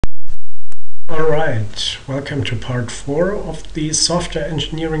Alright, welcome to part 4 of the software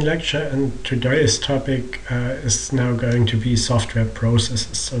engineering lecture, and today's topic is now going to be software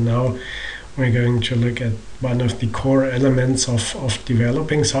processes. So now we're going to look at one of the core elements of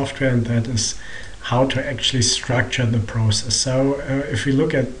developing software, and that is how to actually structure the process. So if we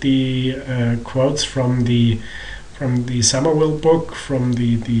look at the quotes from the Somerville book, from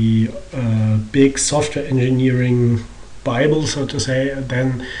the big software engineering Bible, so to say,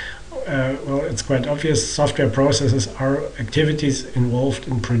 then well, it's quite obvious. Software processes are activities involved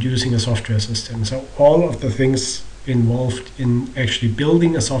in producing a software system. So all of the things involved in actually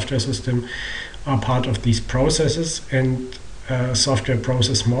building a software system are part of these processes, and software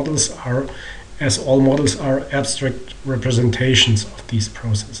process models are, as all models are, abstract representations of these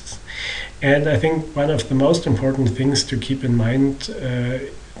processes. And I think one of the most important things to keep in mind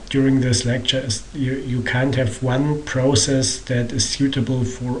during this lecture is you can't have one process that is suitable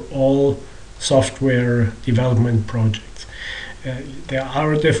for all software development projects. There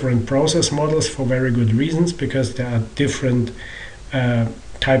are different process models for very good reasons, because there are different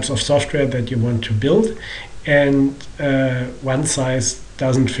types of software that you want to build, and one size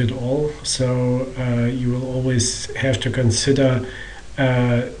doesn't fit all. So you will always have to consider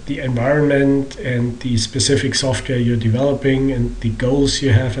the environment and the specific software you're developing and the goals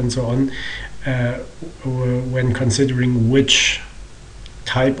you have and so on when considering which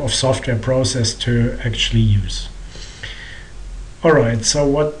type of software process to actually use. Alright, so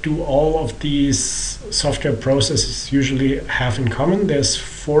what do all of these software processes usually have in common? There's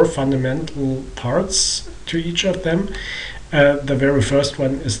 4 fundamental parts to each of them. The very first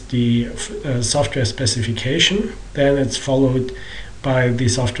one is the software specification. Then it's followed by the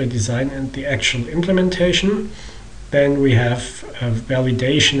software design and the actual implementation. Then we have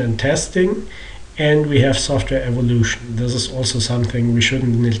validation and testing, and we have software evolution. This is also something we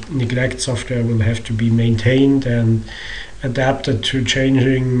shouldn't neglect. Software will have to be maintained and adapted to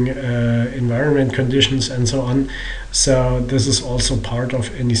changing environment conditions and so on. So this is also part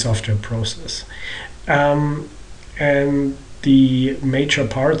of any software process. And the major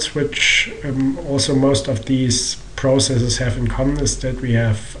parts, which also most of these processes have in common, is that we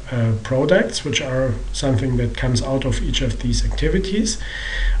have products, which are something that comes out of each of these activities.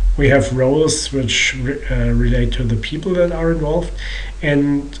 We have roles, which relate to the people that are involved,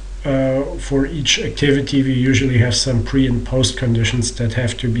 and for each activity we usually have some pre and post conditions that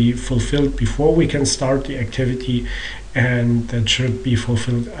have to be fulfilled before we can start the activity, and that should be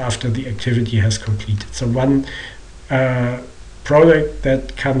fulfilled after the activity has completed. So one product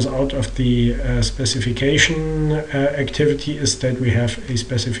that comes out of the specification activity is that we have a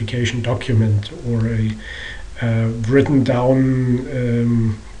specification document, or a written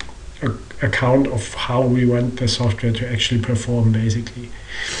down account of how we want the software to actually perform, basically.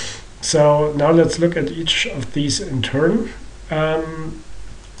 So now let's look at each of these in turn.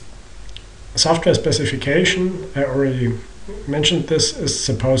 Software specification, I already mentioned this, is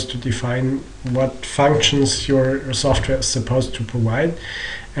supposed to define what functions your software is supposed to provide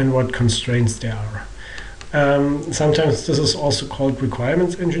and what constraints there are. Sometimes this is also called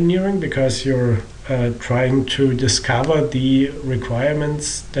requirements engineering, because you're trying to discover the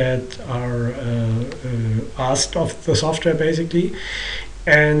requirements that are asked of the software, basically.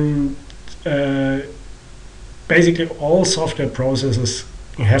 And basically all software processes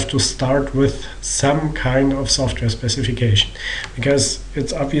have to start with some kind of software specification, because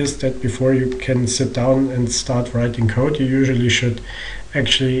it's obvious that before you can sit down and start writing code, you usually should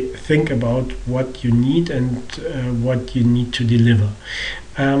actually think about what you need and what you need to deliver.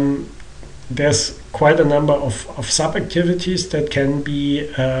 There's quite a number of sub-activities that can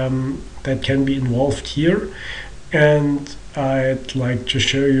be involved here, and I'd like to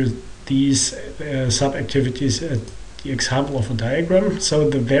show you these sub-activities at the example of a diagram. So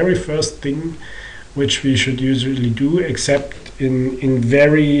the very first thing which we should usually do, except in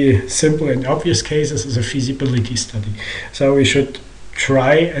very simple and obvious cases, is a feasibility study. So we should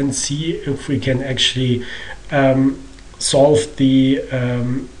try and see if we can actually solve the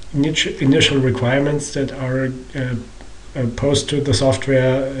initial requirements that are posed to the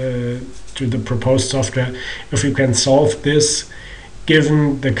software, to the proposed software, if we can solve this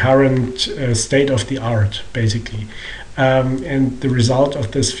given the current state of the art, basically. And the result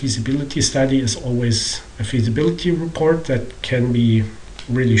of this feasibility study is always a feasibility report that can be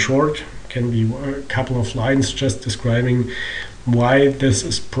really short, can be a couple of lines just describing why this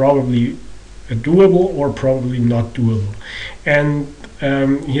is probably doable or probably not doable. And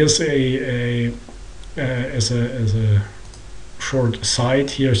here's as a short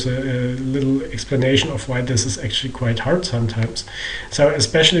aside. Here's a little explanation of why this is actually quite hard sometimes. So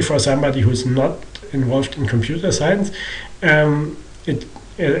especially for somebody who's not involved in computer science,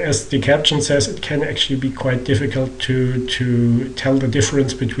 as the caption says, it can actually be quite difficult to tell the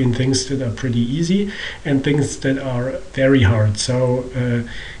difference between things that are pretty easy and things that are very hard. So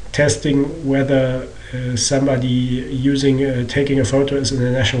testing whether somebody taking a photo is in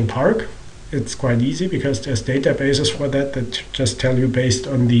a national park, it's quite easy because there's databases for that just tell you based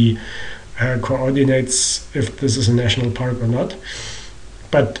on the coordinates if this is a national park or not.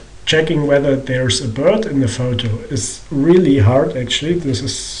 But checking whether there's a bird in the photo is really hard, actually. This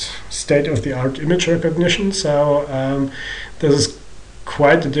is state-of-the-art image recognition, so this is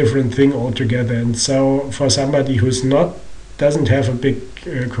quite a different thing altogether. And so for somebody who's doesn't have a big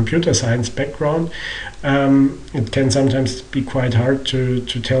computer science background, it can sometimes be quite hard to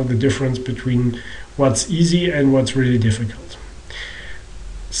tell the difference between what's easy and what's really difficult.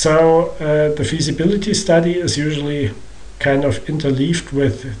 So the feasibility study is usually kind of interleaved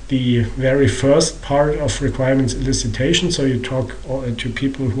with the very first part of requirements elicitation. So you talk to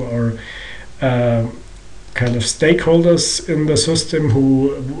people who are kind of stakeholders in the system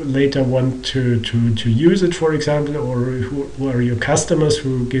who later want to use it, for example, or who are your customers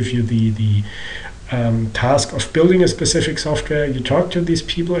who give you the task of building a specific software. You talk to these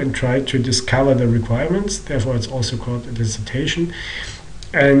people and try to discover the requirements. Therefore, it's also called elicitation.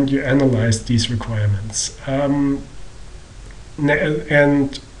 And you analyze these requirements. And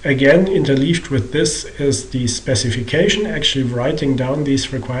again, interleaved with this is the specification, actually writing down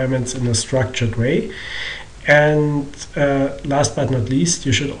these requirements in a structured way. And last but not least,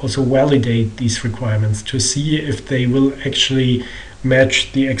 you should also validate these requirements to see if they will actually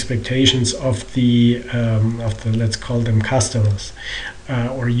match the expectations of the let's call them customers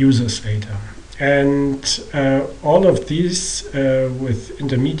or users later. And all of these with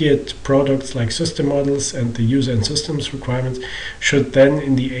intermediate products like system models and the user and systems requirements should then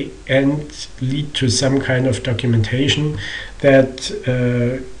in the end lead to some kind of documentation that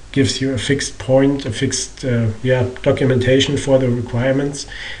gives you a fixed point, a fixed documentation for the requirements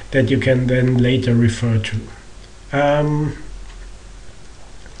that you can then later refer to.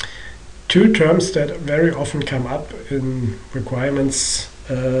 Two terms that very often come up in requirements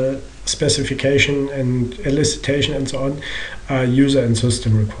specification and elicitation and so on are user and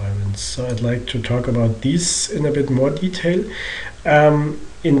system requirements. So I'd like to talk about these in a bit more detail.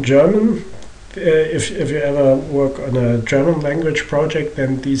 In German, if you ever work on a German language project,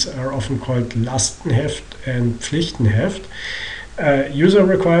 then these are often called Lastenheft and Pflichtenheft. User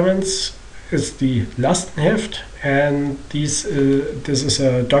requirements is the Lastenheft, and this is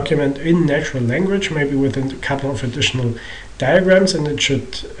a document in natural language, maybe with a couple of additional diagrams, and it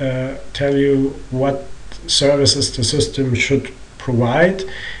should tell you what services the system should provide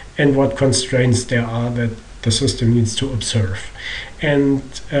and what constraints there are that the system needs to observe. And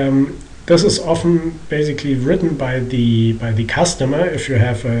this is often basically written by the customer. If you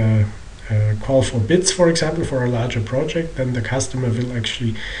have a call for bids, for example, for a larger project, then the customer will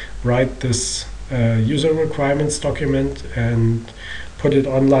actually write this user requirements document and put it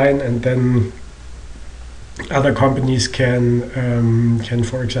online, and then other companies can,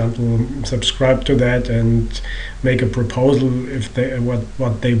 for example, subscribe to that and make a proposal if they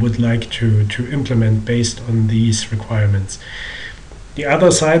what they would like to implement based on these requirements. The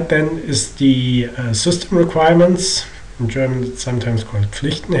other side then is the system requirements. In German, it's sometimes called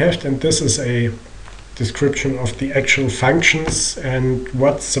Pflichtenheft, and this is a description of the actual functions and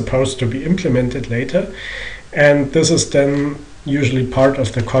what's supposed to be implemented later. And this is then usually part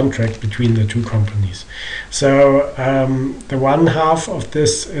of the contract between the two companies. So the one half of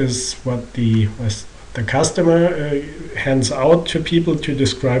this is what the customer hands out to people to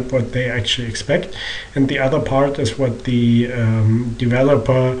describe what they actually expect, and the other part is what the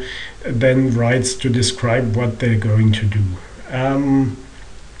developer then writes to describe what they're going to do.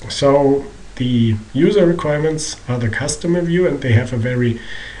 So the user requirements are the customer view, and they have a very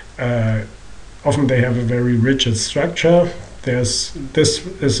often they have a very rigid structure. This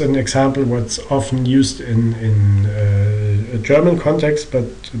is an example what's often used in a German context, but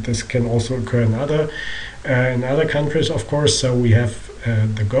this can also occur in other countries, of course. So we have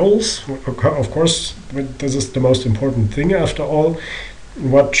the goals. Of course, this is the most important thing after all.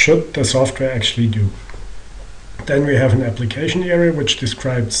 What should the software actually do? Then we have an application area which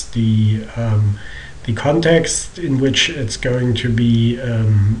describes the context in which it's going to be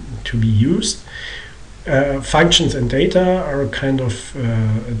used. Functions and data are kind of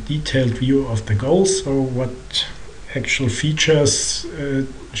a detailed view of the goals, so what actual features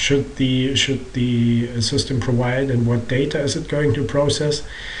should the system provide, and what data is it going to process.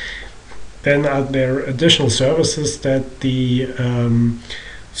 Then are there additional services that the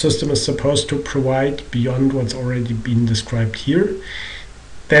system is supposed to provide beyond what's already been described here?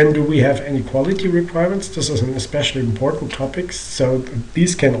 Then do we have any quality requirements? This is an especially important topic. So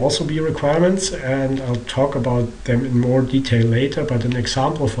these can also be requirements, and I'll talk about them in more detail later. But an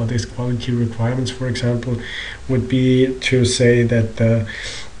example for these quality requirements, for example, would be to say that the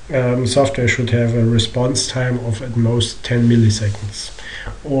software should have a response time of at most 10 milliseconds,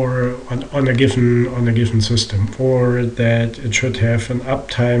 or on a given system, or that it should have an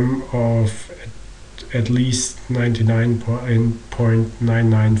uptime of at least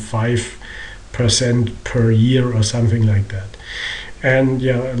 99.995% per year or something like that. And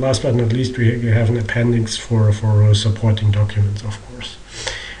yeah, last but not least, we have an appendix for supporting documents, of course.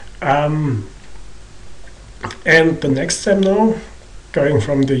 And the next step now, going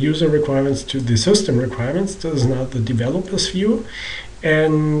from the user requirements to the system requirements, this is now the developer's view.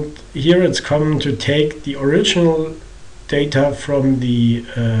 And here it's common to take the original data from the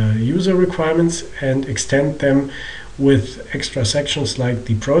user requirements and extend them with extra sections like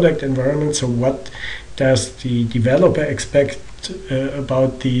the product environment. So what does the developer expect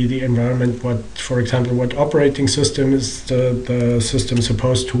about the environment? What, for example, what operating system is the system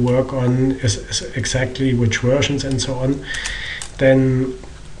supposed to work on, is exactly which versions and so on. Then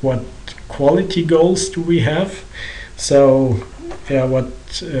what quality goals do we have? So yeah, what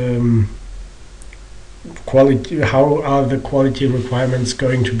quality, how are the quality requirements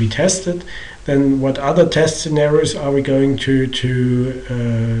going to be tested? Then what other test scenarios are we going to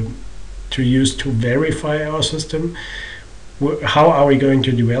use to verify our system? How are we going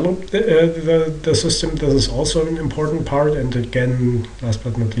to develop the system? This is also an important part, and again, last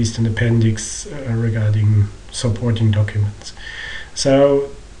but not least, an appendix regarding supporting documents. So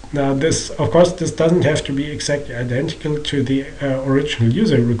now this, of course, this doesn't have to be exactly identical to the original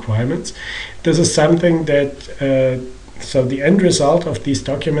user requirements. This is something that, so the end result of these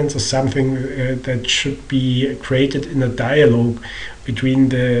documents is something that should be created in a dialogue between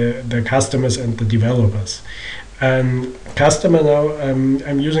the customers and the developers. Customer now,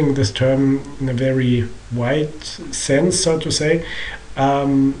 I'm using this term in a very wide sense, so to say.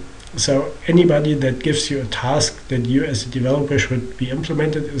 So anybody that gives you a task that you as a developer should be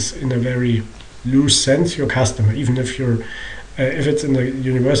implemented is, in a very loose sense, your customer. Even if you're, if it's in the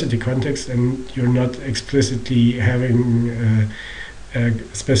university context and you're not explicitly having a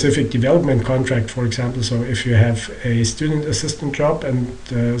specific development contract, for example. So if you have a student assistant job and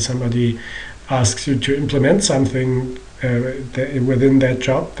somebody asks you to implement something within that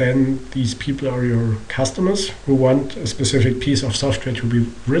job, then these people are your customers who want a specific piece of software to be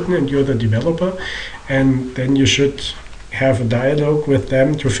written, and you're the developer, and then you should have a dialogue with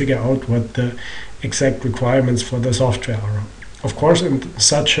them to figure out what the exact requirements for the software are. Of course, in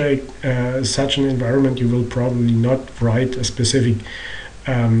such an environment, you will probably not write a specific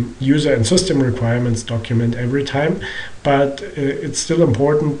user and system requirements document every time, but it's still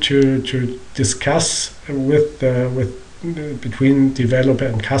important to discuss between developer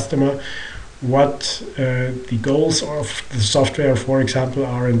and customer what the goals of the software, for example,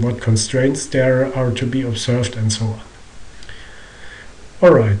 are, and what constraints there are to be observed, and so on.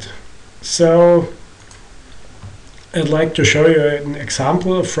 All right, so I'd like to show you an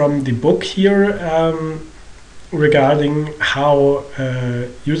example from the book here regarding how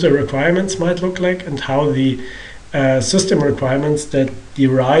user requirements might look like, and how the system requirements that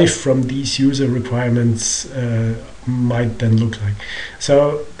derive from these user requirements might then look like.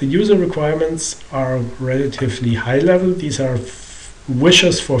 So the user requirements are relatively high level. These are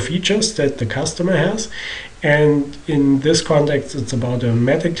wishes for features that the customer has, and in this context it's about a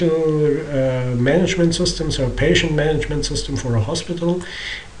medical management system, so a patient management system for a hospital.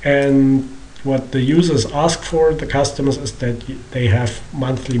 And what the users ask for, the customers, is that they have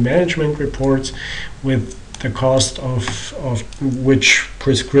monthly management reports with the cost of which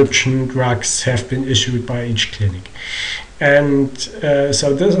prescription drugs have been issued by each clinic. And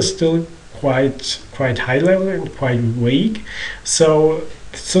so this is still quite high level and quite vague. So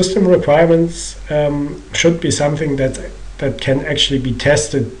system requirements should be something that can actually be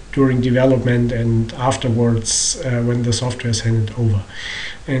tested during development and afterwards when the software is handed over.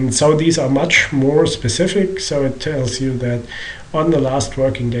 And so these are much more specific. So it tells you that on the last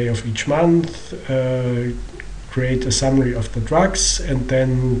working day of each month, create a summary of the drugs, and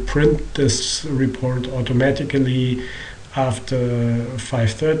then print this report automatically after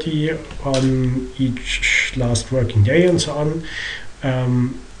 5:30 on each last working day, and so on.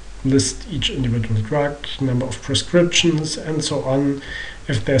 list each individual drug, number of prescriptions, and so on.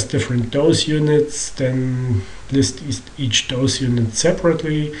 If there's different dose units, then list each dose unit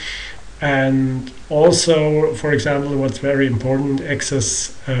separately. And also, for example, what's very important,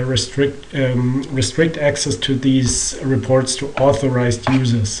 restrict access to these reports to authorized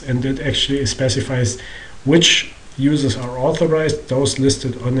users. And it actually specifies which users are authorized, those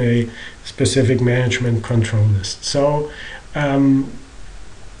listed on a specific management control list. So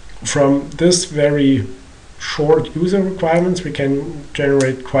from this very short user requirements, we can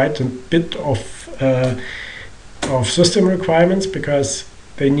generate quite a bit of system requirements, because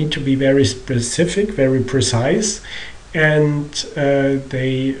they need to be very specific, very precise, and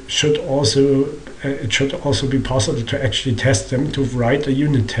they should also it should also be possible to actually test them, to write a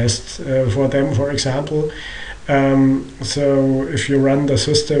unit test for them, for example. So if you run the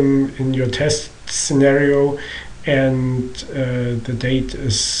system in your test scenario and the date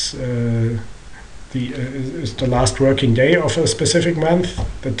is the last working day of a specific month,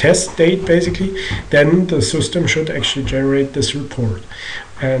 the test date basically, then the system should actually generate this report.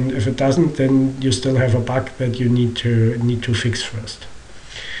 And if it doesn't, then you still have a bug that you need to fix first.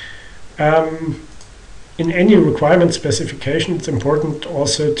 In any requirement specification, it's important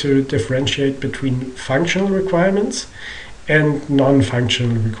also to differentiate between functional requirements and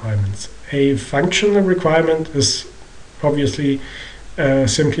non-functional requirements. A functional requirement is obviously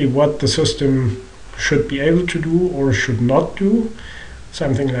simply what the system should be able to do or should not do.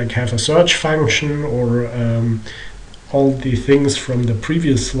 Something like have a search function, or all the things from the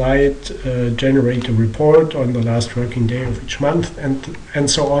previous slide, generate a report on the last working day of each month, and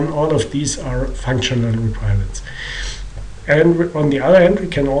so on. All of these are functional requirements. And on the other hand, we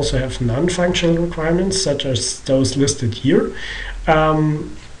can also have non-functional requirements, such as those listed here.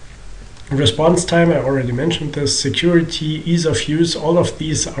 Response time, I already mentioned this, security, ease of use, all of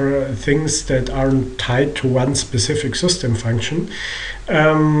these are things that aren't tied to one specific system function.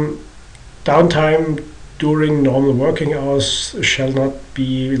 Downtime during normal working hours shall not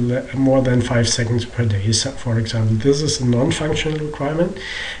be more than 5 seconds per day, for example. This is a non-functional requirement.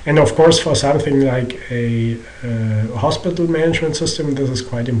 And of course, for something like a hospital management system, this is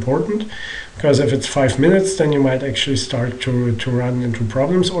quite important, because if it's 5 minutes, then you might actually start to run into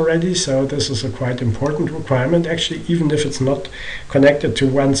problems already. So this is a quite important requirement, actually, even if it's not connected to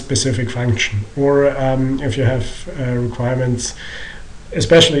one specific function. Or if you have requirements,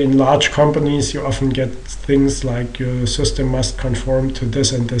 especially in large companies, you often get things like your system must conform to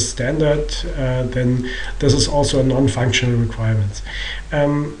this and this standard, then this is also a non-functional requirement.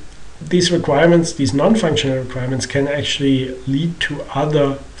 These requirements, these non-functional requirements, can actually lead to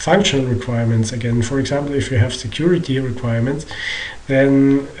other functional requirements. Again, for example, if you have security requirements,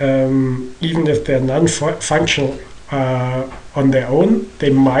 then even if they're non-functional on their own, they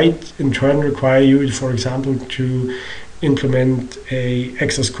might in turn require you, for example, to implement a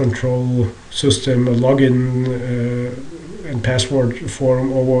access control system, a login and password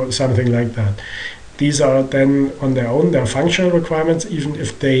form, or something like that. These are then on their own, they're functional requirements, even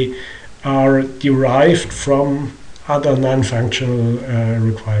if they are derived from other non-functional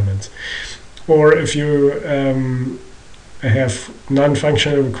requirements. Or if you have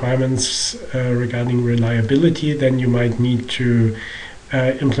non-functional requirements regarding reliability, then you might need to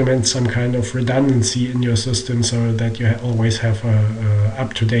implement some kind of redundancy in your system, so that you always have a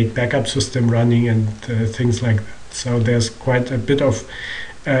up-to-date backup system running and things like that. So there's quite a bit of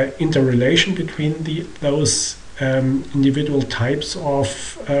interrelation between those individual types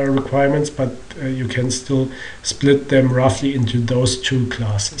of requirements, but you can still split them roughly into those two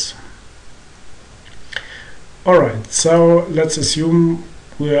classes. Alright, so let's assume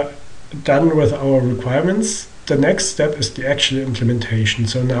we're done with our requirements. The next step is the actual implementation.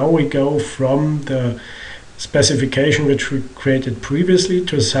 So now we go from the specification which we created previously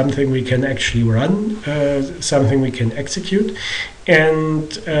to something we can actually run, something we can execute.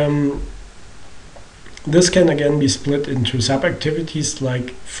 And this can again be split into sub-activities,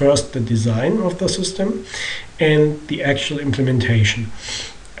 like first the design of the system and the actual implementation.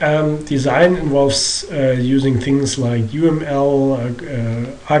 Design involves using things like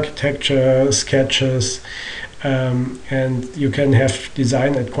UML, architecture, sketches, and you can have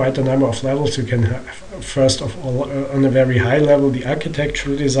design at quite a number of levels. You can have, first of all, on a very high level, the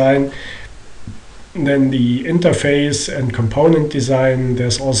architectural design, then the interface and component design.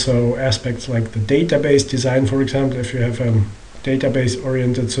 There's also aspects like the database design, for example, if you have a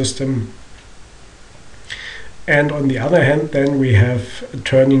database-oriented system. And on the other hand, then we have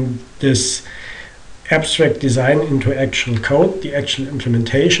turning this abstract design into actual code, the actual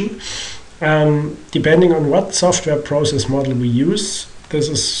implementation. Depending on what software process model we use, this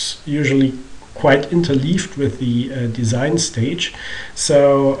is usually quite interleaved with the design stage.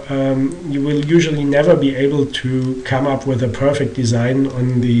 So you will usually never be able to come up with a perfect design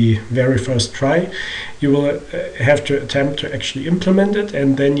on the very first try. You will have to attempt to actually implement it,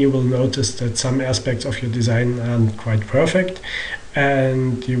 and then you will notice that some aspects of your design aren't quite perfect,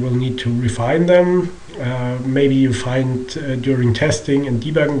 and you will need to refine them. Maybe you find during testing and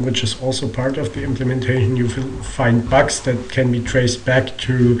debugging, which is also part of the implementation, you will find bugs that can be traced back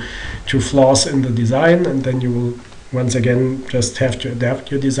to flaws in the design, and then you will once again just have to adapt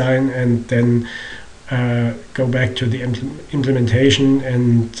your design and then go back to the implementation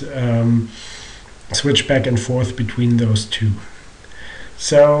and switch back and forth between those two.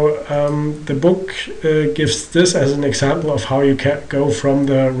 So the book gives this as an example of how you can go from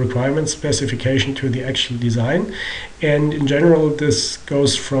the requirement specification to the actual design. And in general, this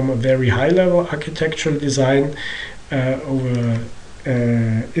goes from a very high-level architectural design over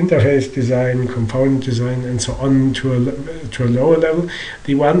interface design, component design, and so on to a lower level.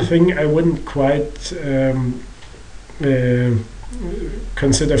 The one thing I wouldn't quite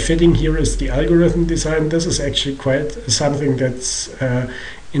consider fitting here is the algorithm design. This is actually quite something that's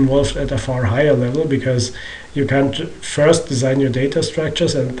involved at a far higher level, because you can't first design your data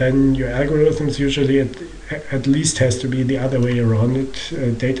structures and then your algorithms. Usually at least has to be the other way around it.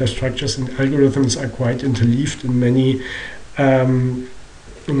 Data structures and algorithms are quite interleaved in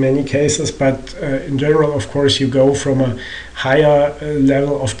many cases, but in general, of course, you go from a higher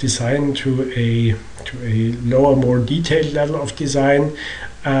level of design to a lower, more detailed level of design.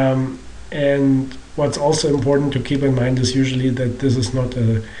 And what's also important to keep in mind is usually that this is not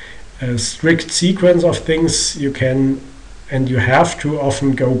a strict sequence of things. You can and you have to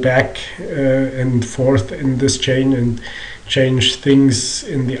often go back and forth in this chain and change things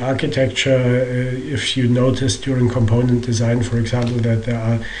in the architecture. If you notice during component design, for example, that there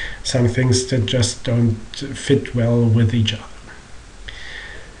are some things that just don't fit well with each other.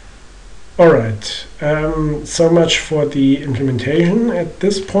 All right, so much for the implementation at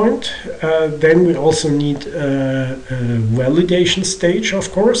this point. Then we also need a validation stage,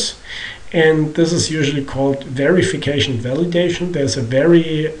 of course, and this is usually called verification validation. There's a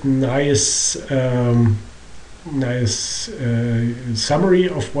very nice summary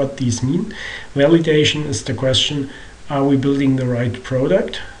of what these mean. Validation is the question, are we building the right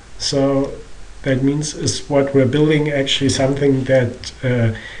product? So that means, is what we're building actually something that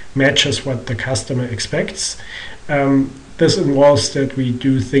matches what the customer expects? This involves that we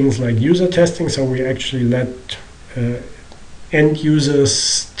do things like user testing, so we actually let end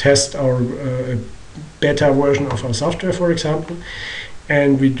users test our beta version of our software, for example.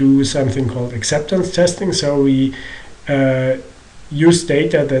 And we do something called acceptance testing, so we use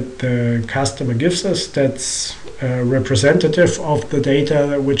data that the customer gives us that's representative of the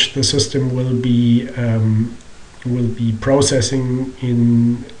data which the system will be processing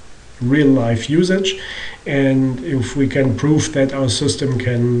in real life usage. And if we can prove that our system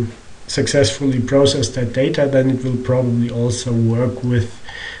can successfully process that data, then it will probably also work with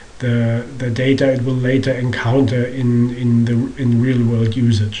the data it will later encounter in real world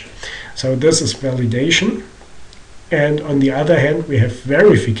usage. So this is validation. And on the other hand, we have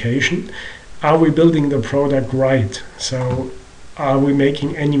verification. Are we building the product right? So are we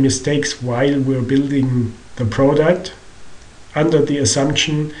making any mistakes while we're building the product under the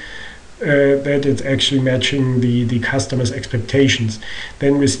assumption that it's actually matching the customer's expectations?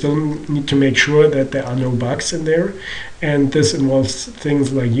 Then we still need to make sure that there are no bugs in there. And this involves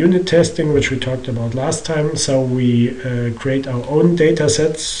things like unit testing, which we talked about last time. So we create our own data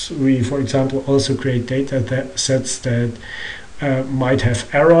sets. We, for example, also create data sets that might have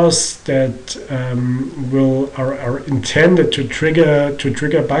errors that are intended to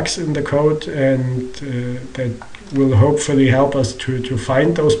trigger bugs in the code, and that will hopefully help us to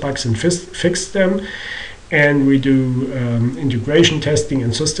find those bugs and fix them. And we do integration testing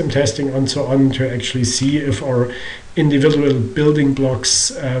and system testing and so on to actually see if our individual building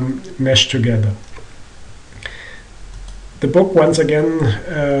blocks mesh together. The book, once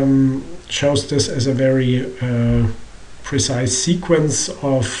again, shows this as a very precise sequence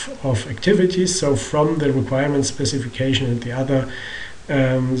of activities. So from the requirement specification and the other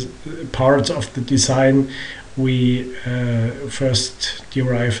parts of the design, we first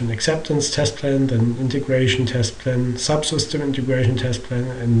derive an acceptance test plan, then integration test plan, subsystem integration test plan,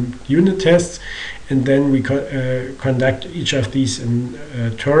 and unit tests. And then we conduct each of these in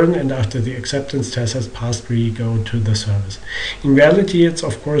turn, and after the acceptance test has passed, we go to the service. In reality, it's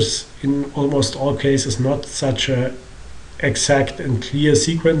of course in almost all cases not such a exact and clear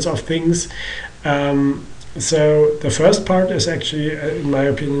sequence of things. So the first part is actually, in my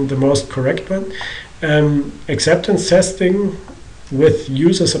opinion, the most correct one. Acceptance testing with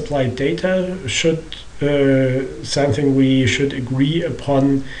user-supplied data should something we should agree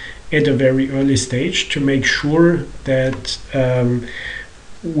upon at a very early stage to make sure that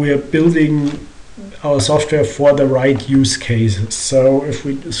we're building our software for the right use cases. So if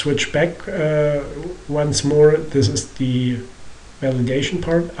we switch back once more, this is the validation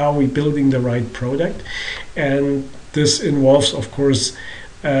part. Are we building the right product? And this involves, of course,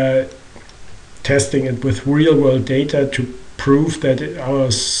 testing it with real-world data to prove that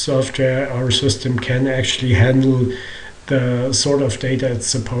our software, our system can actually handle the sort of data it's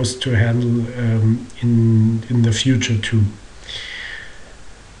supposed to handle in the future too.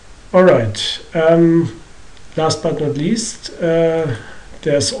 All right. Last but not least,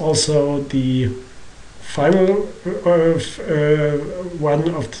 there's also the final one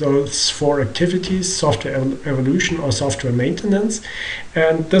of those 4 activities, software evolution or software maintenance.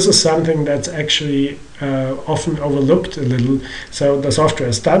 And this is something that's actually often overlooked a little. So the software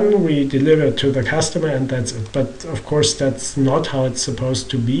is done, we deliver it to the customer, and that's it. But of course, that's not how it's supposed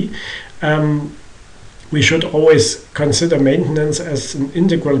to be. We should always consider maintenance as an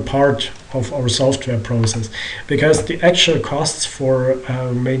integral part of our software process, because the actual costs for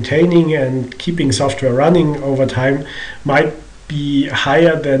maintaining and keeping software running over time might be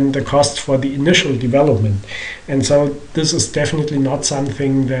higher than the cost for the initial development. And so this is definitely not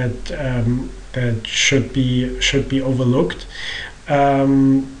something that that should be overlooked.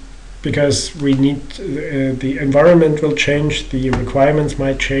 Because we need the environment will change, the requirements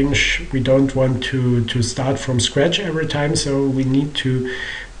might change. We don't want to start from scratch every time, so we need to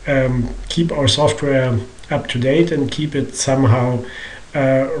keep our software up to date and keep it somehow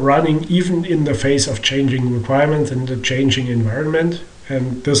running even in the face of changing requirements and the changing environment.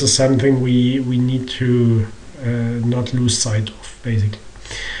 And this is something we need to not lose sight of, basically.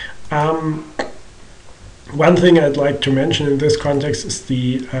 One thing I'd like to mention in this context is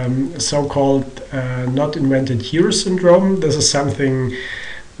the so-called not invented here syndrome. This is something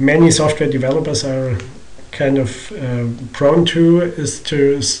many software developers are kind of prone to, is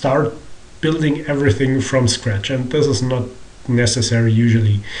to start building everything from scratch, and this is not necessary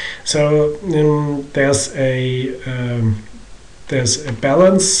usually. So there's a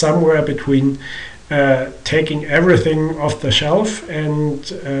balance somewhere between taking everything off the shelf and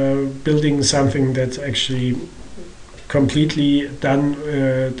building something that's actually completely done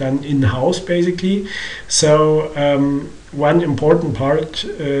in-house, basically. So one important part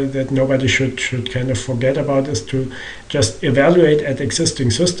that nobody should kind of forget about is to just evaluate at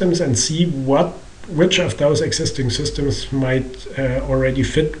existing systems and see which of those existing systems might already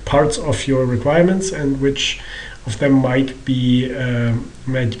fit parts of your requirements, and which of them might be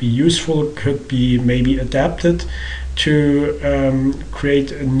useful, could be maybe adapted to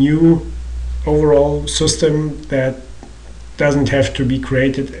create a new overall system that doesn't have to be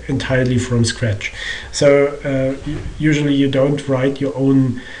created entirely from scratch. So usually you don't write your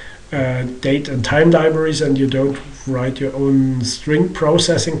own date and time libraries, and you don't write your own string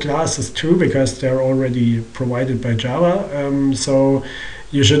processing classes too, because they're already provided by Java. So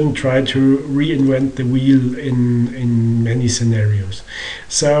you shouldn't try to reinvent the wheel in many scenarios.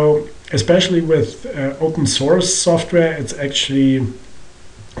 So especially with open source software, it's actually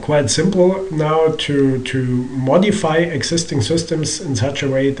quite simple now to modify existing systems in such a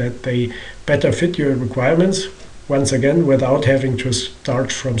way that they better fit your requirements, once again, without having to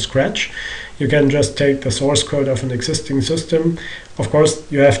start from scratch. You can just take the source code of an existing system. Of course,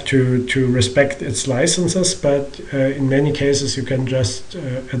 you have to respect its licenses, but in many cases you can just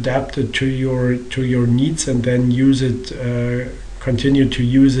adapt it to your needs, and then use it, continue to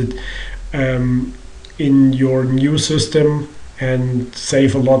use it in your new system, and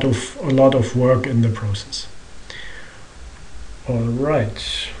save a lot of work in the process. All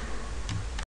right.